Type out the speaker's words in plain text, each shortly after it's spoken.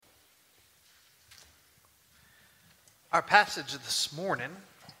Our passage this morning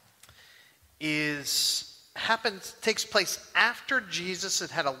takes place after Jesus had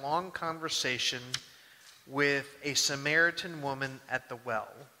had a long conversation with a Samaritan woman at the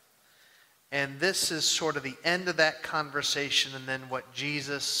well. And this is sort of the end of that conversation and then what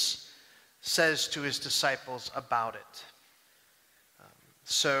Jesus says to his disciples about it.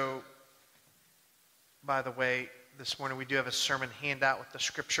 So, by the way, this morning we do have a sermon handout with the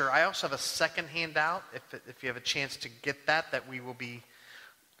scripture. I also have a second handout, if you have a chance to get that we will be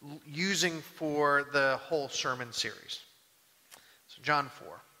using for the whole sermon series. So John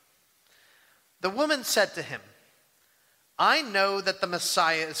 4. The woman said to him, "I know that the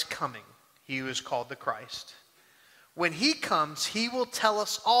Messiah is coming, he who is called the Christ. When he comes, he will tell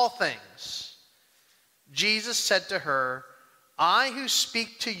us all things." Jesus said to her, "I who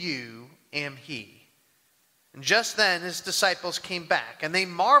speak to you am he." And just then his disciples came back, and they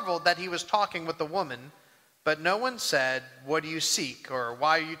marveled that he was talking with the woman, but no one said, "What do you seek?" or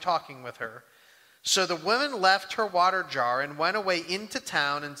 "Why are you talking with her?" So the woman left her water jar and went away into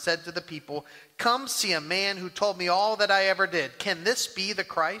town and said to the people, "Come see a man who told me all that I ever did. Can this be the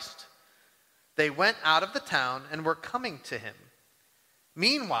Christ?" They went out of the town and were coming to him.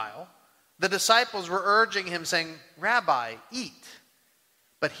 Meanwhile, the disciples were urging him, saying, "Rabbi, eat."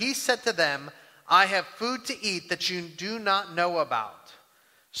 But he said to them, "I have food to eat that you do not know about."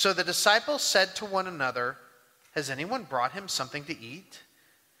 So the disciples said to one another, "Has anyone brought him something to eat?"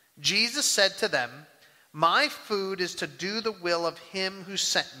 Jesus said to them, "My food is to do the will of him who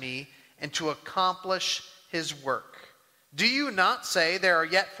sent me and to accomplish his work. Do you not say, 'There are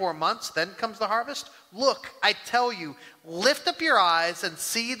yet 4 months, then comes the harvest'? Look, I tell you, lift up your eyes and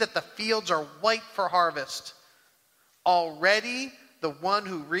see that the fields are white for harvest. Already the one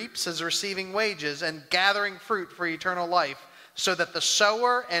who reaps is receiving wages and gathering fruit for eternal life, so that the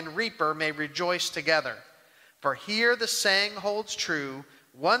sower and reaper may rejoice together. For here the saying holds true,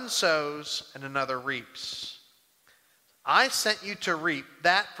 one sows and another reaps. I sent you to reap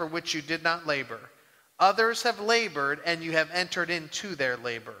that for which you did not labor. Others have labored, and you have entered into their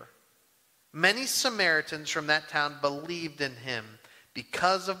labor." Many Samaritans from that town believed in him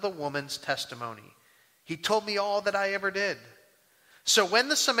because of the woman's testimony. "He told me all that I ever did." So when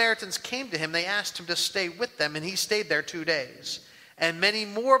the Samaritans came to him, they asked him to stay with them, and he stayed there 2 days. And many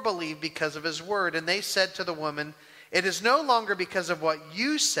more believed because of his word. And they said to the woman, "It is no longer because of what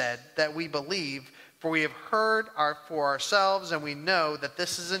you said that we believe, for we have heard for ourselves, and we know that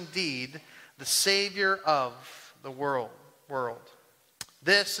this is indeed the Savior of the world."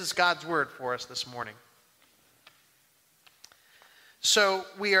 This is God's word for us this morning. So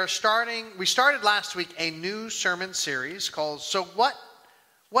we started last week a new sermon series called So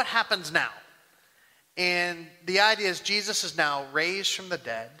What Happens Now? And the idea is Jesus is now raised from the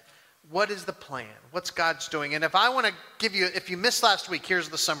dead. What is the plan? What's God's doing? And if I want to give you, if you missed last week, here's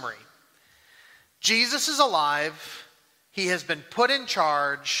the summary. Jesus is alive, he has been put in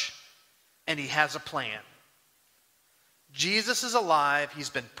charge, and he has a plan. Jesus is alive,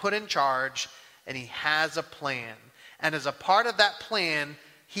 he's been put in charge, and he has a plan. And as a part of that plan,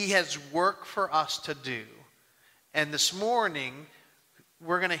 he has work for us to do. And this morning,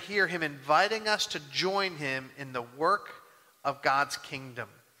 we're going to hear him inviting us to join him in the work of God's kingdom.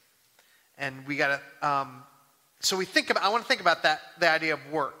 And we got to, I want to think about that, the idea of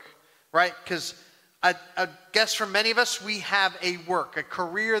work, right? Because I guess for many of us, we have a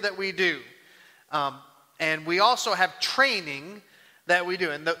career that we do. And we also have training that we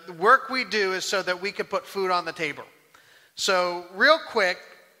do. And the work we do is so that we can put food on the table. So real quick,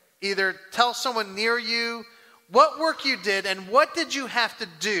 either tell someone near you what work you did and what did you have to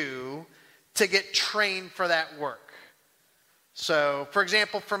do to get trained for that work. So, for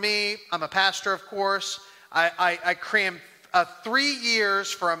example, for me, I'm a pastor, of course. I crammed 3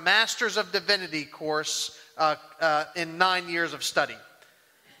 years for a Master's of Divinity course in 9 years of study.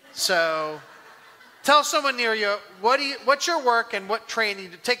 So tell someone near you, what's your work and what training you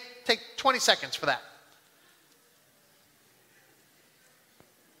did. Take 20 seconds for that.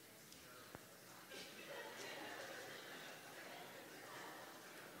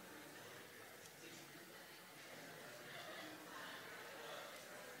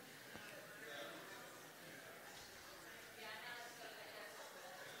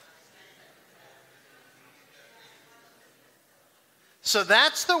 So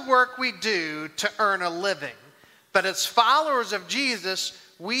that's the work we do to earn a living. But as followers of Jesus,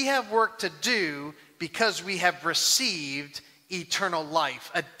 we have work to do because we have received eternal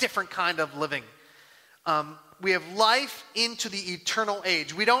life, a different kind of living. We have life into the eternal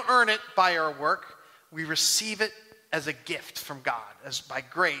age. We don't earn it by our work. We receive it as a gift from God, as by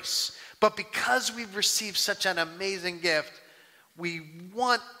grace. But because we've received such an amazing gift, we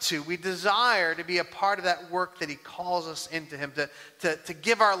desire to be a part of that work that he calls us into him, to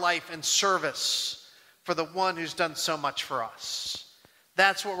give our life in service for the one who's done so much for us.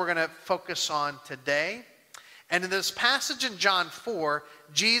 That's what we're going to focus on today. And in this passage in John 4,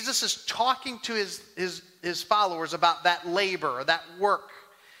 Jesus is talking to his followers about that labor, or that work.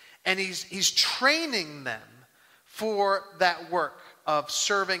 And he's training them for that work of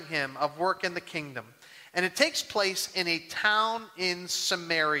serving him, of work in the kingdom. And it takes place in a town in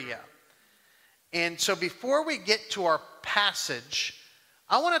Samaria. And so before we get to our passage,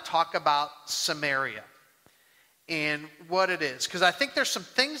 I want to talk about Samaria and what it is. Because I think there's some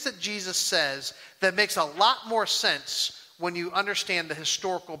things that Jesus says that makes a lot more sense when you understand the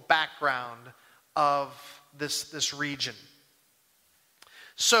historical background of this region.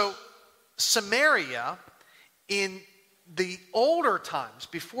 So Samaria, in the older times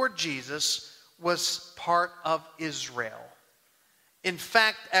before Jesus, was part of Israel. In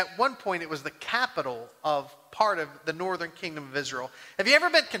fact, at one point it was the capital of part of the northern kingdom of Israel. Have you ever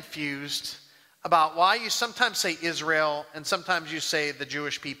been confused about why you sometimes say Israel and sometimes you say the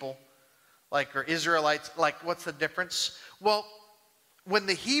Jewish people, or Israelites? What's the difference? Well, when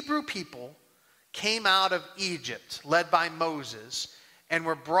the Hebrew people came out of Egypt, led by Moses, and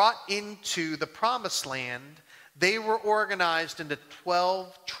were brought into the promised land, they were organized into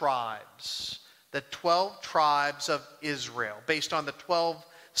 12 tribes. The 12 tribes of Israel, based on the 12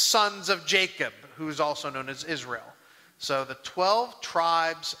 sons of Jacob, who's also known as Israel. So the 12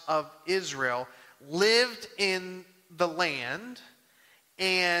 tribes of Israel lived in the land,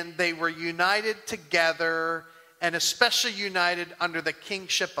 and they were united together, and especially united under the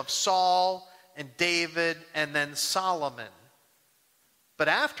kingship of Saul and David and then Solomon. But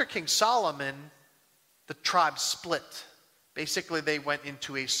after King Solomon, the tribes split. Basically, they went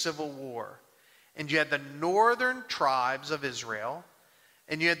into a civil war. And you had the northern tribes of Israel,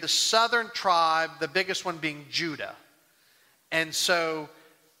 and you had the southern tribe, the biggest one being Judah. And so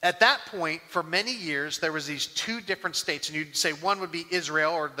at that point, for many years, there was these two different states. And you'd say one would be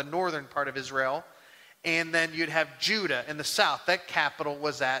Israel, or the northern part of Israel. And then you'd have Judah in the south. That capital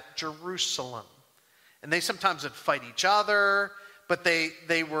was at Jerusalem. And they sometimes would fight each other, but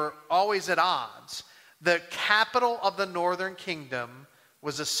they were always at odds. The capital of the northern kingdom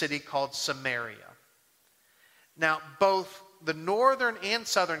was a city called Samaria. Now, both the northern and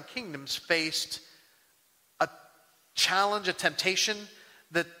southern kingdoms faced a challenge, a temptation.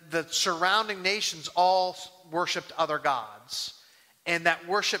 The surrounding nations all worshipped other gods. And that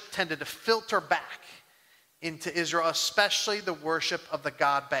worship tended to filter back into Israel, especially the worship of the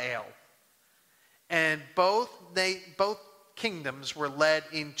god Baal. And both kingdoms were led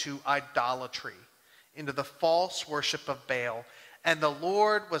into idolatry, into the false worship of Baal. And the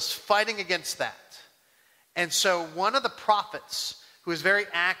Lord was fighting against that. And so one of the prophets who was very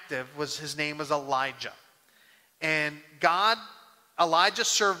active, his name was Elijah. And Elijah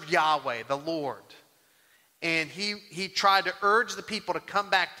served Yahweh, the Lord. And he tried to urge the people to come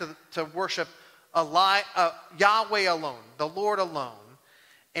back to worship Yahweh alone, the Lord alone.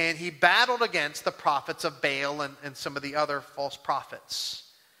 And he battled against the prophets of Baal and some of the other false prophets.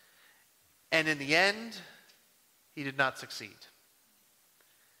 And in the end, he did not succeed.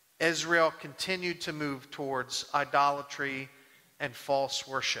 Israel continued to move towards idolatry and false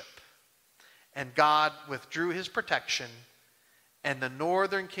worship. And God withdrew his protection, and the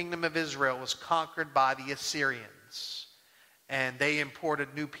northern kingdom of Israel was conquered by the Assyrians, and they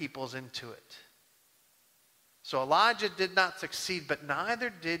imported new peoples into it. So Elijah did not succeed, but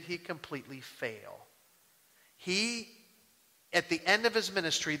neither did he completely fail. At the end of his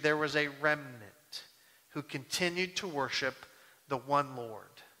ministry, there was a remnant who continued to worship the one Lord,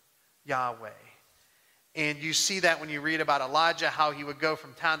 Yahweh. And you see that when you read about Elijah, how he would go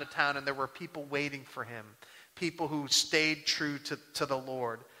from town to town, and there were people waiting for him, people who stayed true to the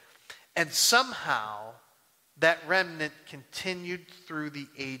Lord. And somehow, that remnant continued through the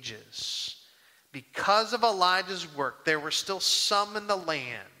ages. Because of Elijah's work, there were still some in the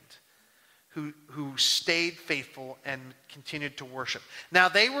land who stayed faithful and continued to worship. Now,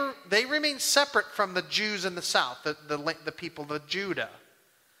 they remained separate from the Jews in the south, the people of Judah.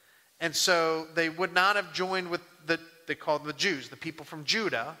 And so they would not have joined with they called the Jews, the people from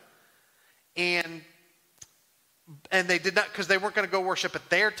Judah. And they did not, because they weren't going to go worship at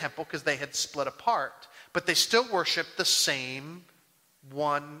their temple because they had split apart. But they still worshiped the same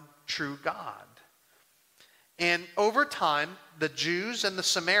one true God. And over time, the Jews and the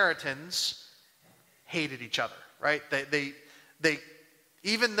Samaritans hated each other, right? They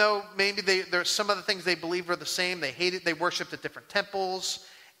Even though maybe there's some of the things they believed were the same, they hated, they worshiped at different temples,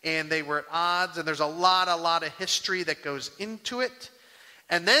 and they were at odds, and there's a lot of history that goes into it.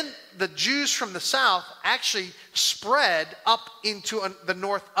 And then the Jews from the south actually spread up into the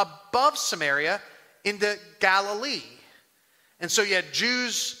north above Samaria into Galilee. And so you had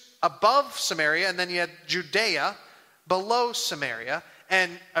Jews above Samaria, and then you had Judea below Samaria.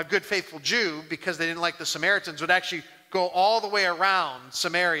 And a good faithful Jew, because they didn't like the Samaritans, would actually go all the way around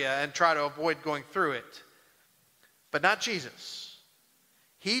Samaria and try to avoid going through it. But not Jesus.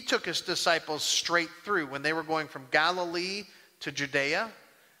 He took his disciples straight through. When they were going from Galilee to Judea,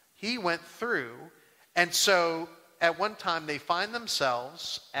 he went through. And so at one time they find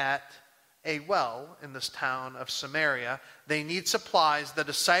themselves at a well in this town of Samaria. They need supplies. The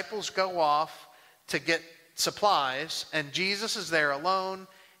disciples go off to get supplies, and Jesus is there alone.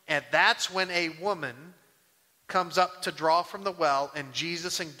 And that's when a woman comes up to draw from the well, and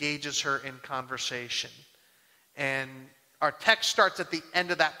Jesus engages her in conversation. And our text starts at the end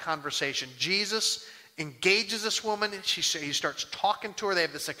of that conversation. Jesus engages this woman. He starts talking to her. They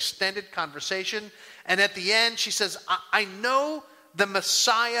have this extended conversation. And at the end, she says, I know the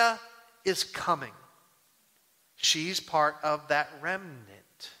Messiah is coming. She's part of that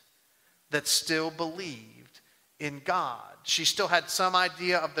remnant that still believed in God. She still had some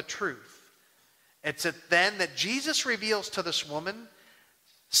idea of the truth. It's then that Jesus reveals to this woman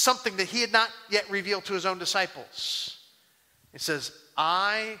something that he had not yet revealed to his own disciples. It says,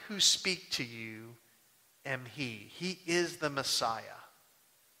 I who speak to you am he. He is the Messiah.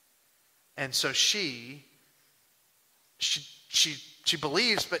 And so she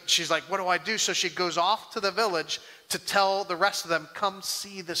believes, but she's like, what do I do? So she goes off to the village to tell the rest of them, come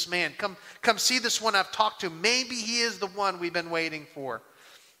see this man. Come see this one I've talked to. Maybe he is the one we've been waiting for.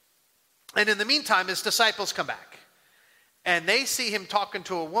 And in the meantime, his disciples come back. And they see him talking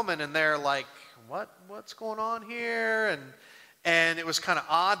to a woman, and they're like, what's going on here? And it was kind of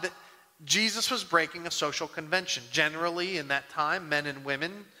odd that Jesus was breaking a social convention. Generally, in that time, men and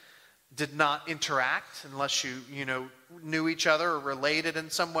women did not interact unless you knew each other or related in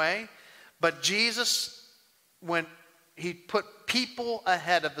some way. But Jesus, when he put people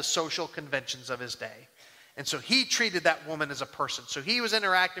ahead of the social conventions of his day. And so he treated that woman as a person. So he was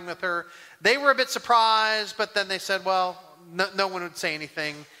interacting with her. They were a bit surprised, but then they said, well, no one would say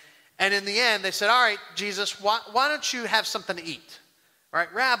anything. And in the end, they said, all right, Jesus, why don't you have something to eat? All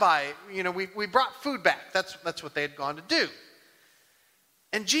right, Rabbi, we brought food back. That's what they had gone to do.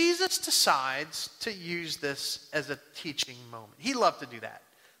 And Jesus decides to use this as a teaching moment. He loved to do that.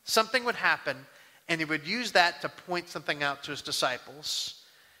 Something would happen, and he would use that to point something out to his disciples.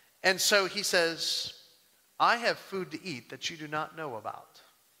 And so he says, I have food to eat that you do not know about.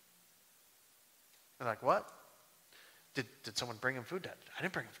 They're like, what? Did someone bring him food? I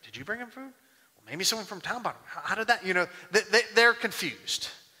didn't bring him. Did you bring him food? Well, maybe someone from town brought him. How did that? They're confused.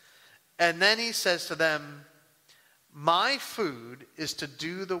 And then he says to them, my food is to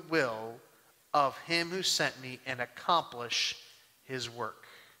do the will of him who sent me and accomplish his work.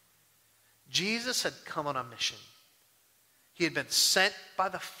 Jesus had come on a mission. He had been sent by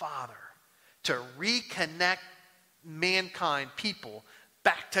the Father to reconnect mankind, people,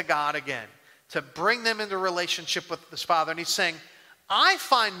 back to God again, to bring them into relationship with this Father. And he's saying, I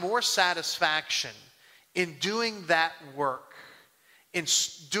find more satisfaction in doing that work, in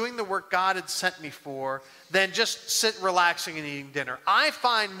doing the work God had sent me for, than just relaxing and eating dinner. I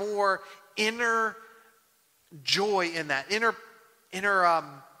find more inner joy in that, inner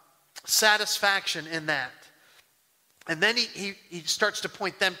satisfaction in that. And then he starts to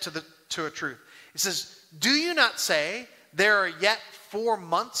point them to a truth. He says, do you not say, there are yet 4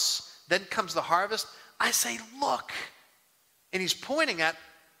 months, then comes the harvest? I say, look. And he's pointing at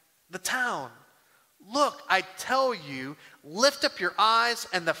the town. Look, I tell you, lift up your eyes,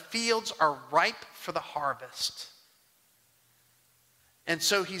 and the fields are ripe for the harvest. And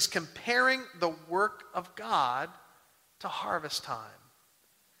so he's comparing the work of God to harvest time.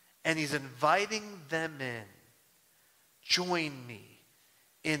 And he's inviting them in. Join me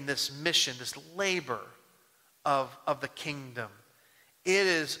in this mission, this labor of the kingdom.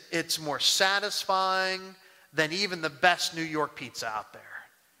 It's more satisfying than even the best New York pizza out there,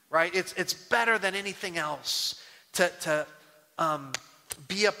 right? It's better than anything else to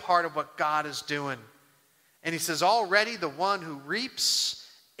be a part of what God is doing. And he says, already the one who reaps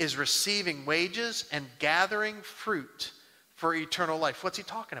is receiving wages and gathering fruit for eternal life. What's he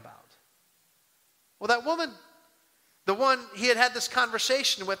talking about? Well, that woman, the one he had this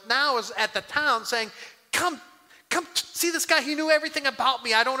conversation with, now is at the town saying, come come see this guy. He knew everything about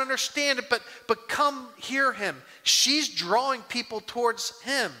me. I don't understand it, but come hear him. She's drawing people towards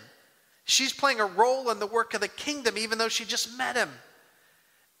him. She's playing a role in the work of the kingdom, even though she just met him.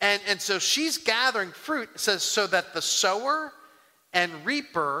 And so she's gathering fruit. It says, so that the sower and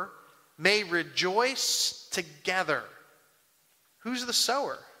reaper may rejoice together. Who's the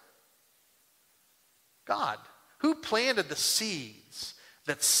sower? God. Who planted the seeds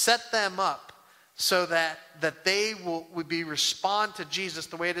that set them up so that they would respond to Jesus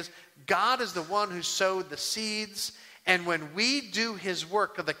the way it is? God is the one who sowed the seeds. And when we do his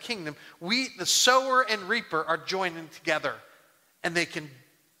work of the kingdom, the sower and reaper are joining together. And they can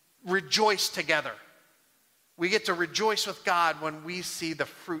rejoice together. We get to rejoice with God when we see the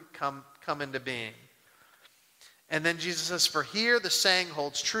fruit come into being. And then Jesus says, for here the saying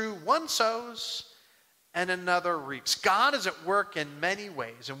holds true, one sows and another reaps. God is at work in many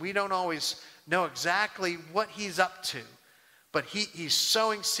ways, and we don't always know exactly what he's up to. But he's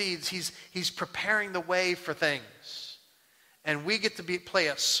sowing seeds. He's preparing the way for things. And we get to play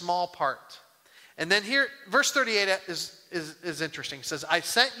a small part. And then here, verse 38 is interesting. It says, I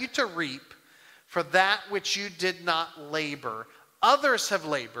sent you to reap for that which you did not labor. Others have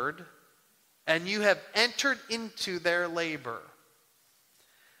labored, and you have entered into their labor.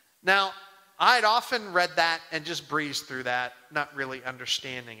 Now, I'd often read that and just breezed through that, not really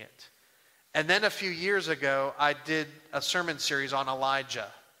understanding it. And then a few years ago, I did a sermon series on Elijah.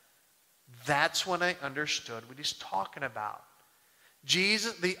 That's when I understood what he's talking about.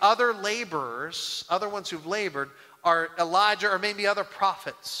 Jesus, the other laborers, other ones who've labored, are Elijah or maybe other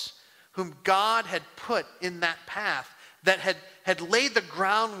prophets whom God had put in that path that had laid the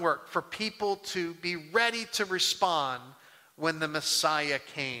groundwork for people to be ready to respond when the Messiah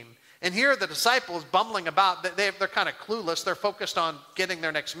came. And here are the disciples bumbling about. They're kind of clueless. They're focused on getting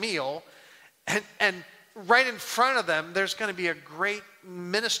their next meal. And right in front of them, there's going to be a great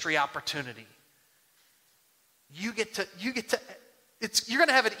ministry opportunity. You're going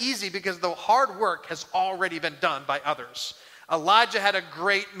to have it easy because the hard work has already been done by others. Elijah had a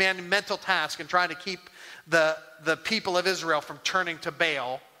great mental task in trying to keep the people of Israel from turning to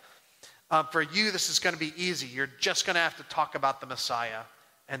Baal. For you, this is going to be easy. You're just going to have to talk about the Messiah,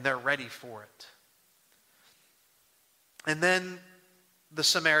 and they're ready for it. And then the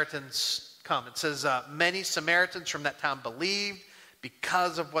Samaritans come. It says, many Samaritans from that town believed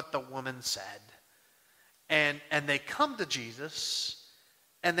because of what the woman said. And they come to Jesus,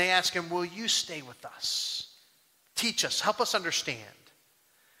 and they ask him, will you stay with us? Teach us, help us understand.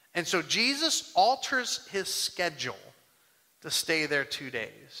 And so Jesus alters his schedule to stay there 2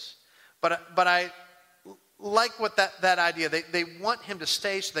 days. But I like what that idea. They want him to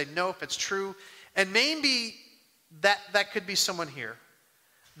stay so they know if it's true. And maybe that could be someone here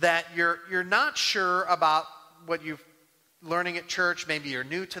that you're not sure about what you're learning at church. Maybe you're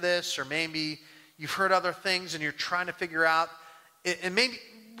new to this, or maybe you've heard other things and you're trying to figure out. And maybe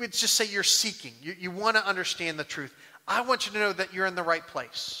we'd just say you're seeking. You want to understand the truth. I want you to know that you're in the right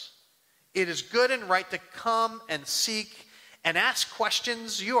place. It is good and right to come and seek and ask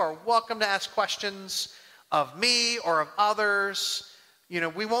questions. You are welcome to ask questions of me or of others.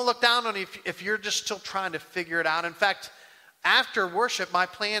 We won't look down on you if you're just still trying to figure it out. In fact, after worship, my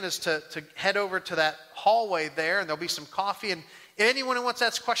plan is to head over to that hallway there, and there'll be some coffee. And anyone who wants to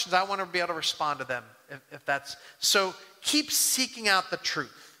ask questions, I want to be able to respond to them. If that's so, keep seeking out the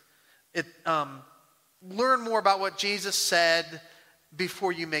truth. Learn more about what Jesus said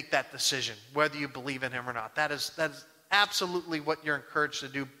before you make that decision, whether you believe in him or not. That is absolutely what you're encouraged to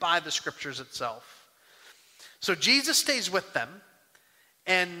do by the scriptures itself. So Jesus stays with them,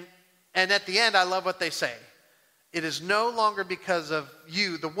 and at the end, I love what they say. It is no longer because of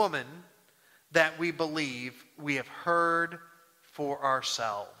you, the woman, that we believe. We have heard for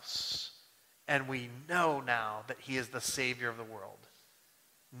ourselves, and we know now that he is the Savior of the world.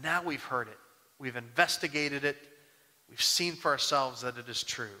 Now we've heard it. We've investigated it. We've seen for ourselves that it is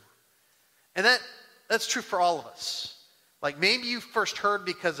true. And that's true for all of us. Like maybe you first heard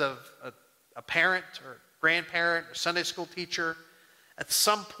because of a parent or grandparent or Sunday school teacher. At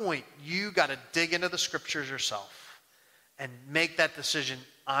some point, you got to dig into the scriptures yourself and make that decision.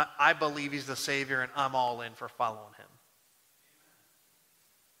 I believe he's the Savior, and I'm all in for following him.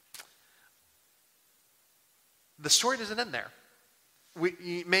 The story doesn't end there.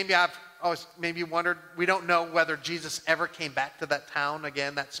 Maybe you wondered, we don't know whether Jesus ever came back to that town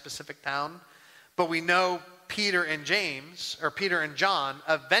again, that specific town. But we know Peter and John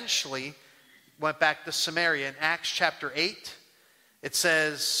eventually went back to Samaria. In Acts chapter 8, it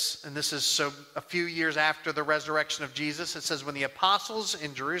says, and this is a few years after the resurrection of Jesus, it says, when the apostles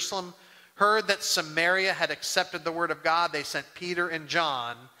in Jerusalem heard that Samaria had accepted the word of God, they sent Peter and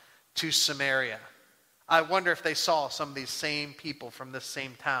John to Samaria. I wonder if they saw some of these same people from this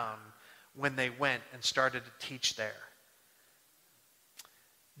same town when they went and started to teach there.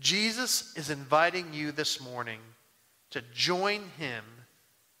 Jesus is inviting you this morning to join him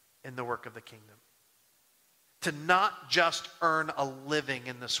in the work of the kingdom. To not just earn a living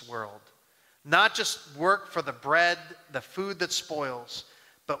in this world. Not just work for the bread, the food that spoils,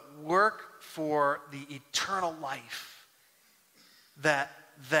 but work for the eternal life that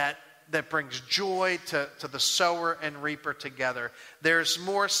brings joy to the sower and reaper together. There's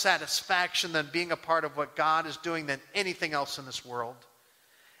more satisfaction than being a part of what God is doing than anything else in this world.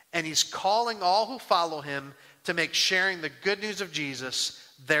 And he's calling all who follow him to make sharing the good news of Jesus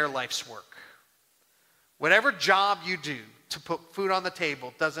their life's work. Whatever job you do to put food on the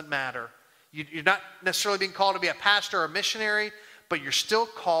table doesn't matter. You're not necessarily being called to be a pastor or a missionary, but you're still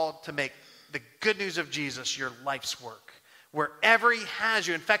called to make the good news of Jesus your life's work. Wherever he has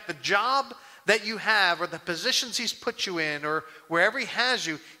you. In fact, the job that you have or the positions he's put you in or wherever he has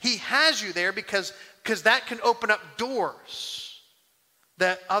you there because that can open up doors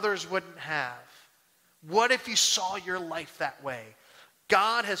that others wouldn't have. What if you saw your life that way?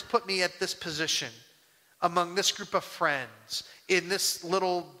 God has put me at this position among this group of friends in this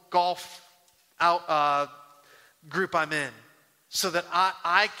little golf group I'm in so that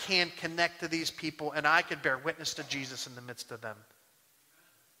I can connect to these people and I can bear witness to Jesus in the midst of them.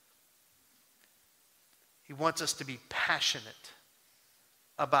 He wants us to be passionate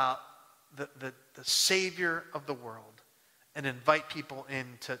about the Savior of the world and invite people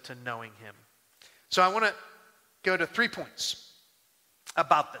into knowing him. So I want to go to 3 points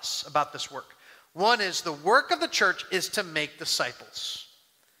about this work. One is the work of the church is to make disciples.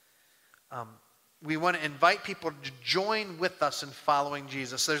 We want to invite people to join with us in following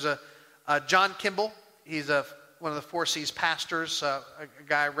Jesus. There's a John Kimball. He's one of the 4 C's pastors. A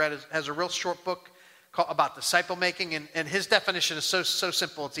guy I read has a real short book about disciple making, and his definition is so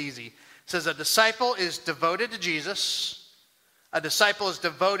simple. It's easy. It says a disciple is devoted to Jesus. A disciple is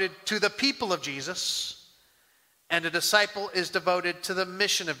devoted to the people of Jesus, and a disciple is devoted to the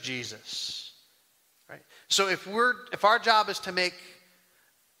mission of Jesus. Right? So if our job is to make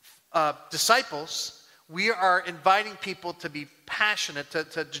disciples, we are inviting people to be passionate,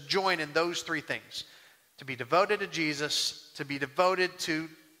 to join in those 3 things. To be devoted to Jesus, to be devoted to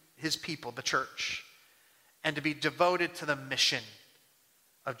his people, the church, and to be devoted to the mission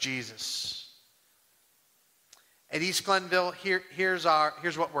of Jesus. At East Glenville, here's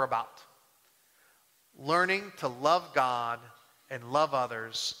what we're about. Learning to love God and love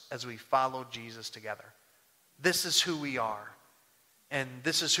others as we follow Jesus together. This is who we are. And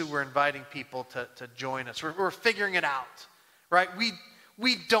this is who we're inviting people to join us. We're figuring it out, right?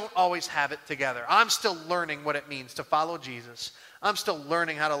 We don't always have it together. I'm still learning what it means to follow Jesus. I'm still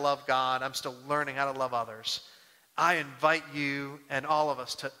learning how to love God. I'm still learning how to love others. I invite you and all of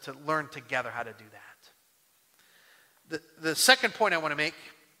us to learn together how to do that. The second point I want to make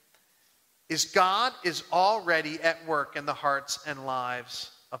is God is already at work in the hearts and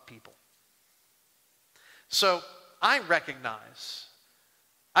lives of people. So I recognize,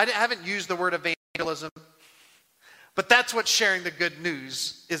 I haven't used the word evangelism, but that's what sharing the good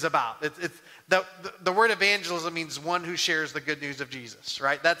news is about. The word evangelism means one who shares the good news of Jesus,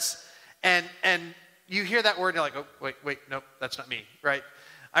 right? And you hear that word and you're like, oh, wait, nope, that's not me, right?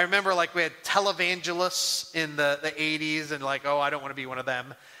 I remember we had televangelists in the 80s and I don't want to be one of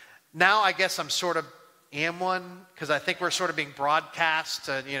them. Now I guess I'm sort of am one because I think we're sort of being broadcast,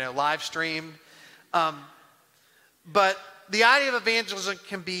 live streamed. But the idea of evangelism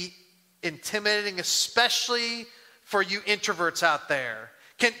can be intimidating, especially for you introverts out there.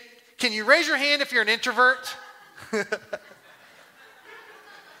 Can you raise your hand if you're an introvert?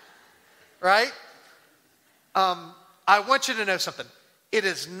 Right? I want you to know something. It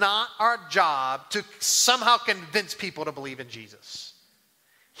is not our job to somehow convince people to believe in Jesus.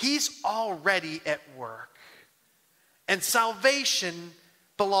 He's already at work. And salvation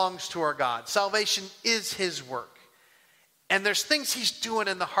belongs to our God. Salvation is his work. And there's things he's doing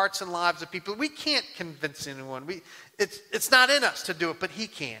in the hearts and lives of people. We can't convince anyone. It's not in us to do it, but he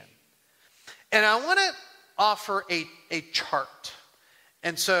can. And I want to offer a chart.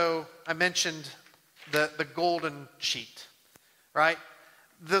 And so I mentioned the golden sheet, right?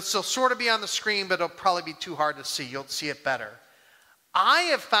 This will sort of be on the screen, but it'll probably be too hard to see. You'll see it better. I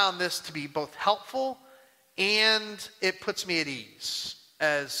have found this to be both helpful and it puts me at ease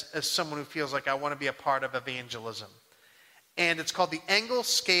as someone who feels like I want to be a part of evangelism. And it's called the Engel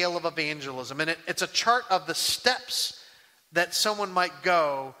Scale of Evangelism. And it's a chart of the steps that someone might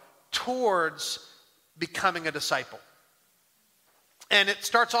go towards becoming a disciple. And it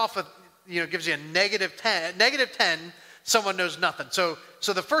starts off with, gives you a negative 10. At negative 10, someone knows nothing. So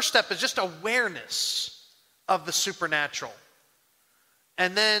the first step is just awareness of the supernatural.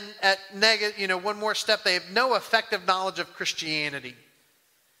 And then at one more step, they have no effective knowledge of Christianity.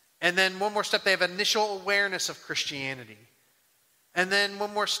 And then one more step, they have initial awareness of Christianity. And then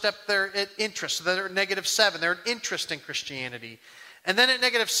one more step, they're at interest. So they're at negative 7, they're at interest in Christianity. And then at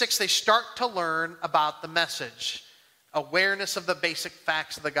negative 6, they start to learn about the message. Awareness of the basic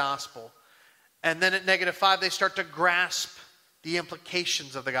facts of the gospel. And then at negative 5, they start to grasp the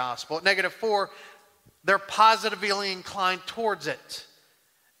implications of the gospel. At negative 4, they're positively inclined towards it.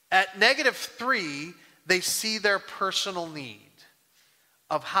 At negative 3, they see their personal need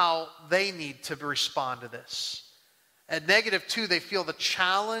of how they need to respond to this. At negative 2, they feel the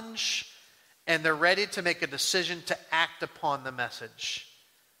challenge and they're ready to make a decision to act upon the message.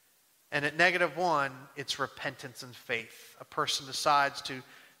 And at negative 1, it's repentance and faith. A person decides to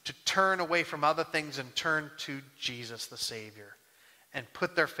turn away from other things and turn to Jesus, the Savior, and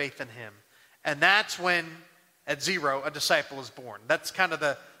put their faith in him. And that's when, at 0, a disciple is born. That's kind of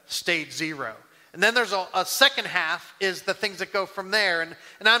the stage 0. And then there's a second half is the things that go from there. And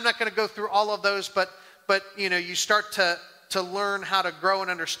I'm not going to go through all of those, but you start to learn how to grow in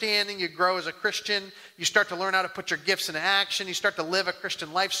understanding. You grow as a Christian. You start to learn how to put your gifts into action. You start to live a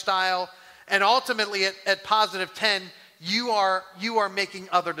Christian lifestyle. And ultimately at positive 10, you are making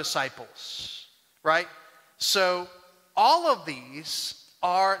other disciples, right? So all of these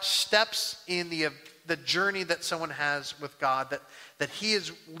are steps in the journey that someone has with God, that he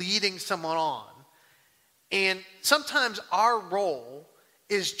is leading someone on. And sometimes our role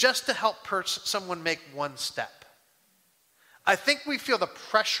is just to help someone make one step. I think we feel the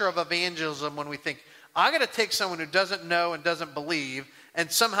pressure of evangelism when we think, I got to take someone who doesn't know and doesn't believe and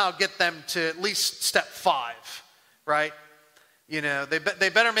somehow get them to at least step 5, right? They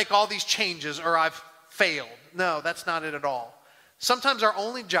better make all these changes or I've failed. No, that's not it at all. Sometimes our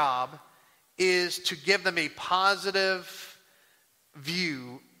only job is to give them a positive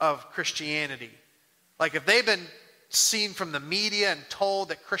view of Christianity. Like if they've been seen from the media and told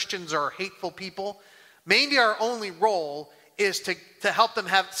that Christians are hateful people, maybe our only role is to help them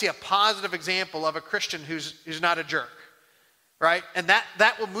see a positive example of a Christian who's not a jerk, right? And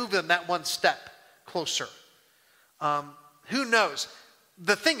that will move them that one step closer. Who knows?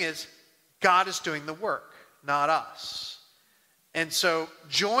 The thing is, God is doing the work, not us. And so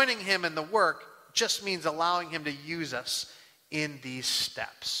joining him in the work just means allowing him to use us in these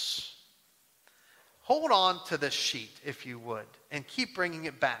steps. Hold on to this sheet, if you would, and keep bringing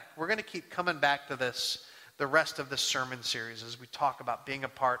it back. We're going to keep coming back to this the rest of this sermon series as we talk about being a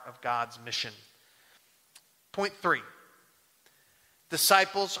part of God's mission. Point 3.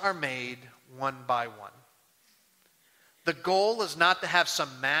 Disciples are made one by one. The goal is not to have some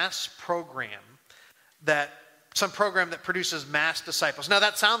program that produces mass disciples. Now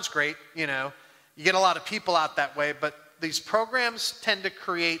that sounds great, you get a lot of people out that way, but these programs tend to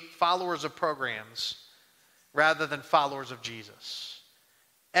create followers of programs rather than followers of Jesus.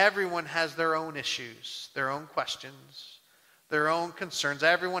 Everyone has their own issues, their own questions, their own concerns.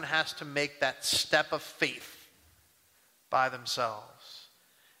 Everyone has to make that step of faith by themselves.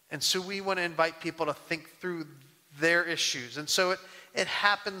 And so we want to invite people to think through their issues. And so it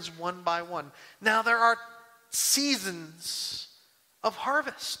happens one by one. Now there are seasons of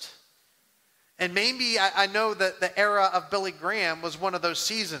harvest. And maybe I know that the era of Billy Graham was one of those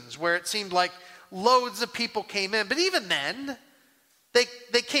seasons where it seemed like loads of people came in. But even then,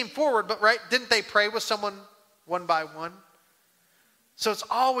 they came forward, but right, didn't they pray with someone one by one? So it's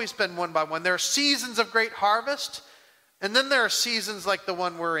always been one by one. There are seasons of great harvest, and then there are seasons like the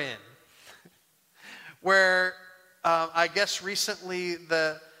one we're in, where I guess recently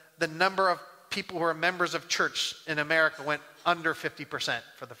the number of people who are members of church in America went under 50%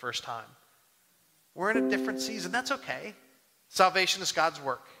 for the first time. We're in a different season. That's okay. Salvation is God's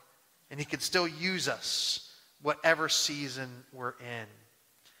work, and he can still use us whatever season we're in.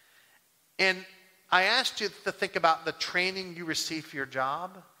 And I asked you to think about the training you receive for your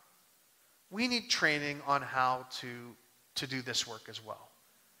job. We need training on how to do this work as well.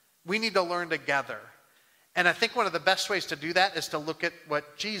 We need to learn together. And I think one of the best ways to do that is to look at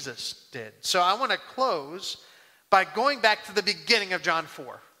what Jesus did. So I want to close by going back to the beginning of John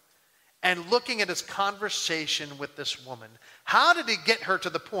 4 and looking at his conversation with this woman. How did he get her to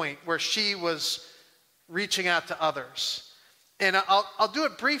the point where she was reaching out to others? And I'll do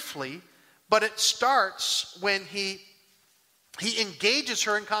it briefly, but it starts when he engages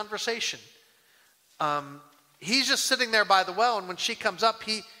her in conversation. He's just sitting there by the well, and when she comes up,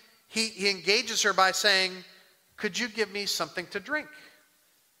 he he engages her by saying, could you give me something to drink?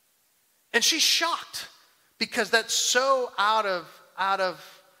 And she's shocked because that's so out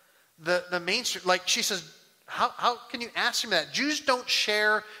of the mainstream. Like she says, how can you ask me that? Jews don't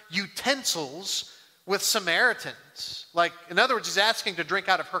share utensils with Samaritans. Like, in other words, he's asking to drink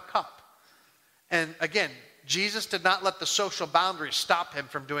out of her cup. And again, Jesus did not let the social boundaries stop him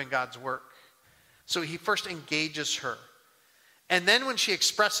from doing God's work. So he first engages her. And then when she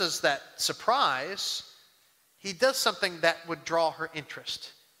expresses that surprise, he does something that would draw her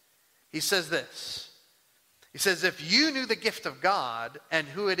interest. He says this. He says, if you knew the gift of God and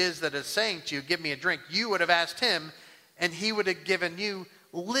who it is that is saying to you, give me a drink, you would have asked him and he would have given you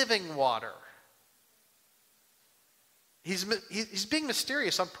living water. He's being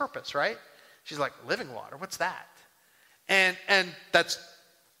mysterious on purpose, right? She's like, living water, what's that? And that's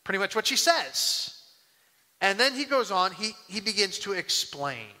pretty much what she says. And then he goes on, he begins to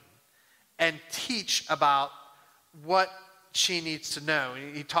explain and teach about what she needs to know.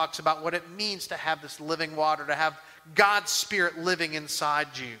 He talks about what it means to have this living water, to have God's Spirit living inside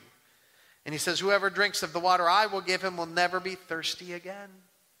you. And he says, whoever drinks of the water I will give him will never be thirsty again.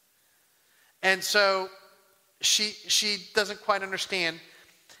 And so she doesn't quite understand.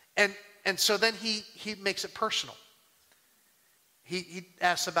 And so then he makes it personal. He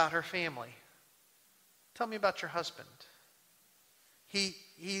asks about her family. Tell me about your husband. He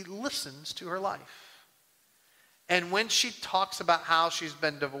listens to her life. And when she talks about how she's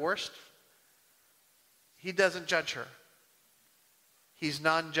been divorced, he doesn't judge her. He's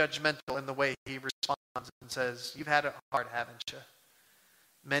non-judgmental in the way he responds and says, you've had it hard, haven't you?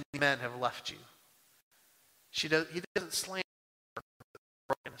 Many men have left you. He doesn't slander her for the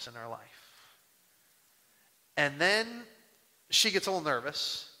brokenness in her life. And then she gets a little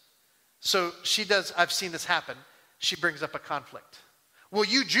nervous. So she does, I've seen this happen, she brings up a conflict. Well,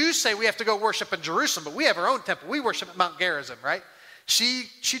 you Jews say we have to go worship in Jerusalem, but we have our own temple. We worship at Mount Gerizim, right? She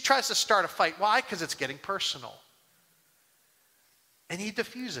tries to start a fight. Why? Because it's getting personal. And he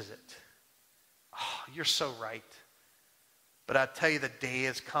diffuses it. Oh, you're so right. But I tell you, the day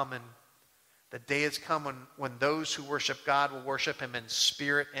is coming. The day is coming when those who worship God will worship him in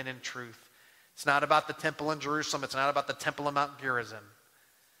spirit and in truth. It's not about the temple in Jerusalem. It's not about the temple in Mount Gerizim.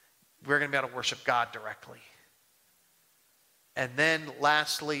 We're going to be able to worship God directly. And then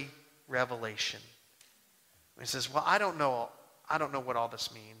lastly, revelation. He says, well, I don't know what all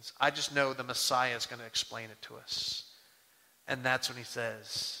this means. I just know the Messiah is going to explain it to us. And that's when he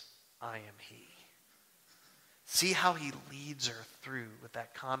says, I am he. See how he leads her through with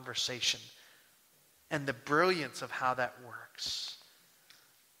that conversation and the brilliance of how that works.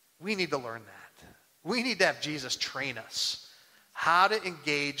 We need to learn that. We need to have Jesus train us how to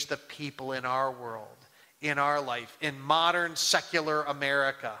engage the people in our world, in our life, in modern secular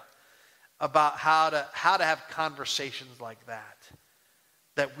America, about how to have conversations like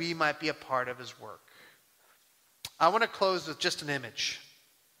that we might be a part of his work. I want to close with just an image.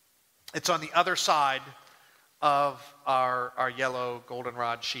 It's on the other side of our yellow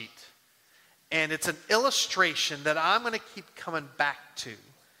goldenrod sheet. And it's an illustration that I'm going to keep coming back to.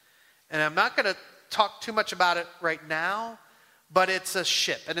 And I'm not going to talk too much about it right now, but it's a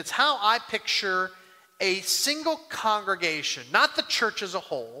ship. And it's how I picture a single congregation, not the church as a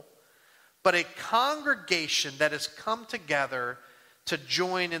whole, but a congregation that has come together to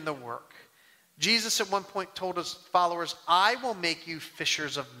join in the work. Jesus at one point told his followers, I will make you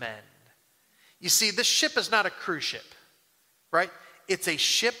fishers of men. You see, this ship is not a cruise ship, right? It's a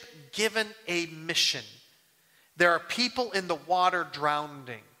ship given a mission. There are people in the water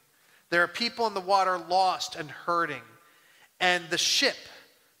drowning. There are people in the water lost and hurting. And the ship,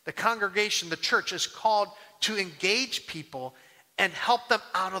 the congregation, the church is called to engage people and help them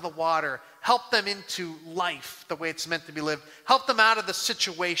out of the water, help them into life the way it's meant to be lived, help them out of the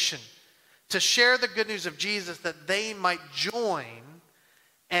situation, to share the good news of Jesus that they might join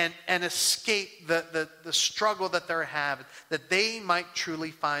and escape the struggle that they're having, that they might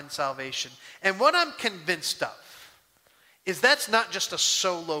truly find salvation. And what I'm convinced of is that's not just a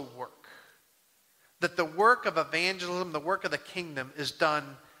solo work. That the work of evangelism, the work of the kingdom is done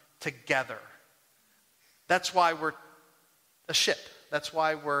together. That's why we're a ship. That's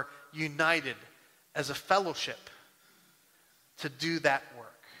why we're united as a fellowship to do that work.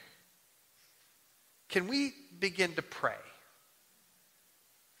 Can we begin to pray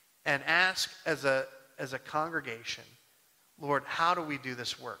and ask as a congregation, Lord, how do we do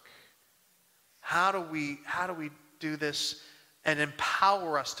this work? How do we do this and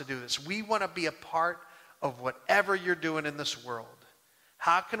empower us to do this? We want to be a part of whatever you're doing in this world.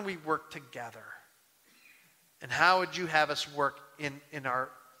 How can we work together? And how would you have us work in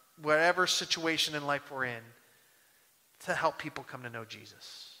our whatever situation in life we're in, to help people come to know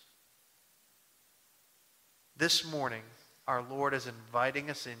Jesus. This morning, our Lord is inviting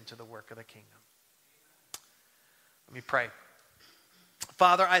us into the work of the kingdom. Let me pray.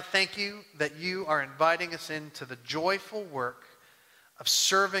 Father, I thank you that you are inviting us into the joyful work of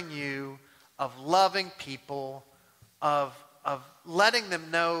serving you, of loving people, of letting them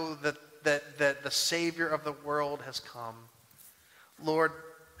know that the Savior of the world has come. Lord,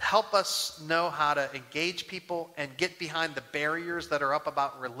 help us know how to engage people and get behind the barriers that are up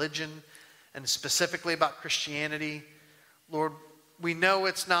about religion and specifically about Christianity. Lord, we know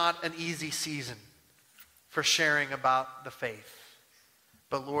it's not an easy season for sharing about the faith.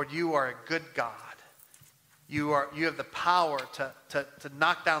 But Lord, you are a good God. You have the power to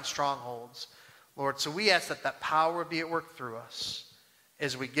knock down strongholds, Lord. So we ask that power be at work through us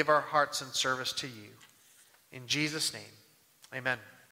as we give our hearts in service to you. In Jesus' name, amen.